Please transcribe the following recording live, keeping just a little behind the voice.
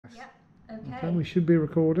Okay, we should be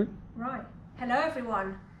recording. Right. Hello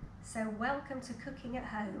everyone. So welcome to Cooking at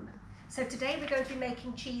Home. So today we're going to be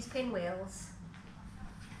making cheese pinwheels.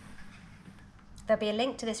 There'll be a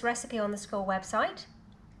link to this recipe on the school website.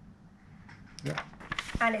 Yeah.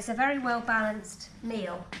 And it's a very well balanced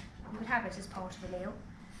meal. You could have it as part of a meal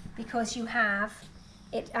because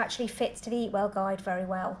it actually fits to the Eat Well guide very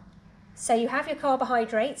well. So you have your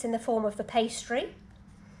carbohydrates in the form of the pastry.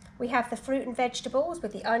 We have the fruit and vegetables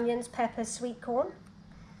with the onions, peppers, sweet corn.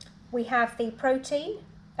 We have the protein.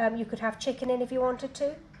 You could have chicken in if you wanted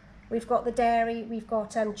to. We've got the dairy. We've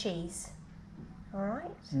got cheese. All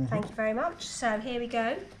right. Thank you very much. So here we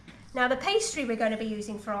go. Now the pastry we're going to be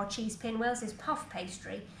using for our cheese pinwheels is puff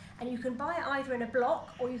pastry, and you can buy it either in a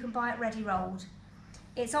block or you can buy it ready rolled.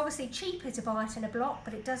 It's obviously cheaper to buy it in a block,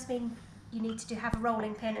 but it does mean you need to have a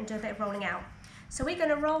rolling pin and do a bit of rolling out. So we're going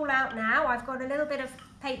to roll out now. I've got a little bit of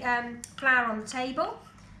flour on the table,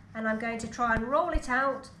 and I'm going to try and roll it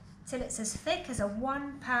out till it's as thick as a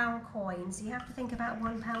 £1 coin. So you have to think about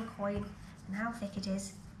 £1 coin and how thick it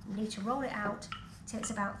is. You need to roll it out till it's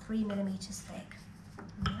about 3 millimeters thick.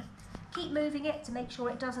 Right. Keep moving it to make sure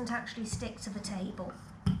it doesn't actually stick to the table.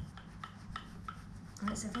 And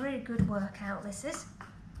it's a very good workout, this is.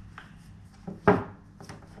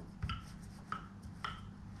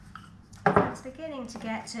 It's beginning to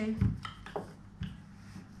get to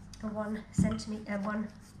a £1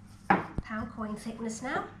 coin thickness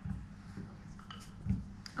now.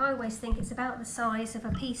 I always think it's about the size of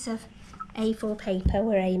a piece of A4 paper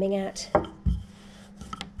we're aiming at.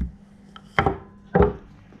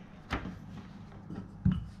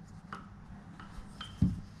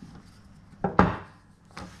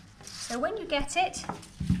 So when you get it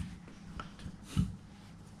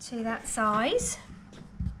to that size,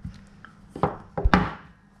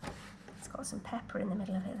 it's got some pepper in the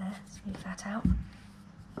middle of it there, let's leave that out.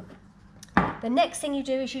 The next thing you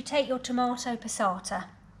do is you take your tomato passata.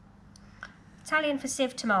 Italian for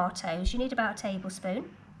sieved tomatoes, you need about a tablespoon,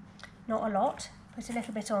 not a lot. Put a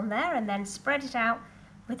little bit on there and then spread it out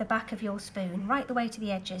with the back of your spoon, right the way to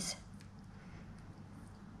the edges.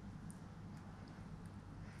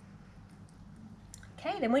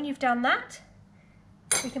 Okay, then when you've done that,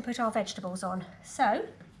 we can put our vegetables on. So,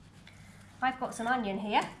 I've got some onion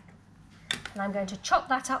here, and I'm going to chop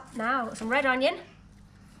that up now. I've got some red onion,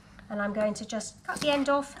 and I'm going to just cut the end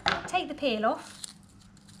off, take the peel off,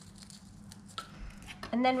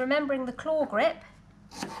 and then remembering the claw grip,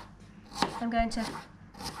 I'm going to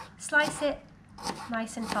slice it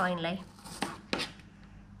nice and finely.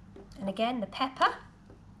 And again, the pepper,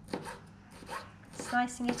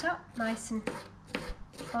 slicing it up nice and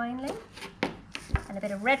finely, and a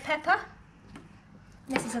bit of red pepper.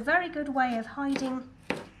 And this is a very good way of hiding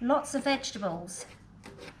lots of vegetables.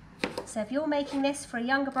 So if you're making this for a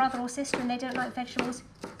younger brother or sister and they don't like vegetables,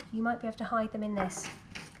 you might be able to hide them in this.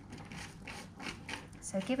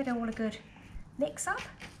 So give it all a good mix up,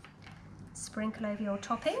 sprinkle over your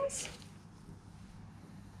toppings.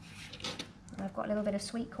 And I've got a little bit of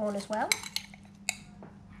sweet corn as well.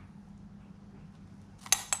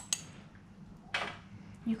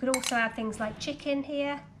 You could also add things like chicken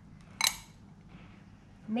here,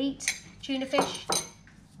 meat, tuna fish,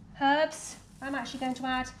 herbs. I'm actually going to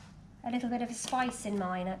add a little bit of a spice in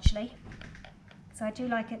mine actually. So I do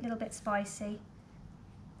like it a little bit spicy,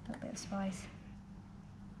 a little bit of spice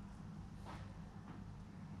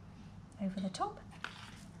over the top.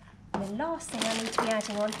 And the last thing I need to be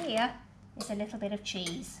adding on here is a little bit of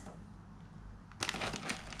cheese.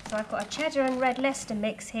 So I've got a cheddar and red Leicester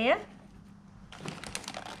mix here.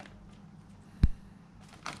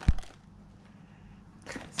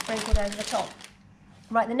 Sprinkled over the top.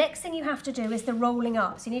 Right, the next thing you have to do is the rolling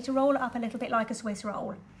up. So you need to roll it up a little bit like a Swiss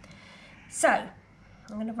roll. So I'm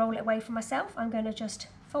going to roll it away from myself. I'm going to just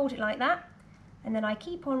fold it like that, and then I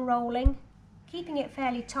keep on rolling, keeping it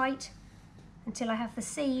fairly tight until I have the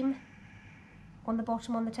seam on the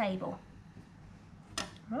bottom on the table.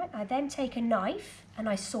 Right, I then take a knife and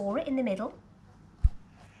I saw it in the middle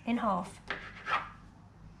in half,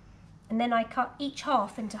 and then I cut each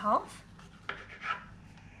half into half.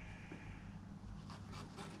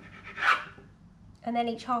 And then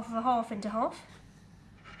each half of a half into half.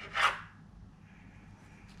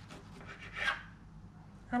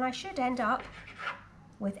 And I should end up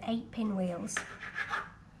with 8 pinwheels.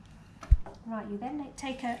 Right, you then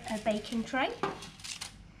take a baking tray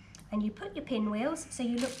and you put your pinwheels so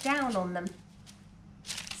you look down on them.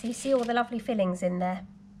 So you see all the lovely fillings in there.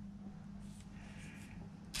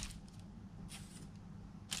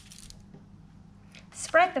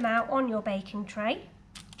 Spread them out on your baking tray.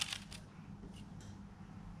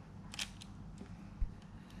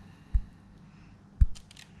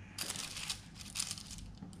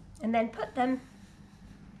 and then put them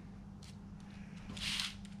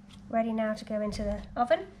ready now to go into the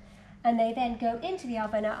oven, and they then go into the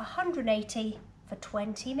oven at 180 for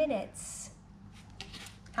 20 minutes.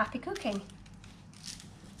 Happy cooking.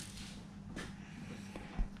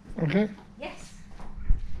 Okay.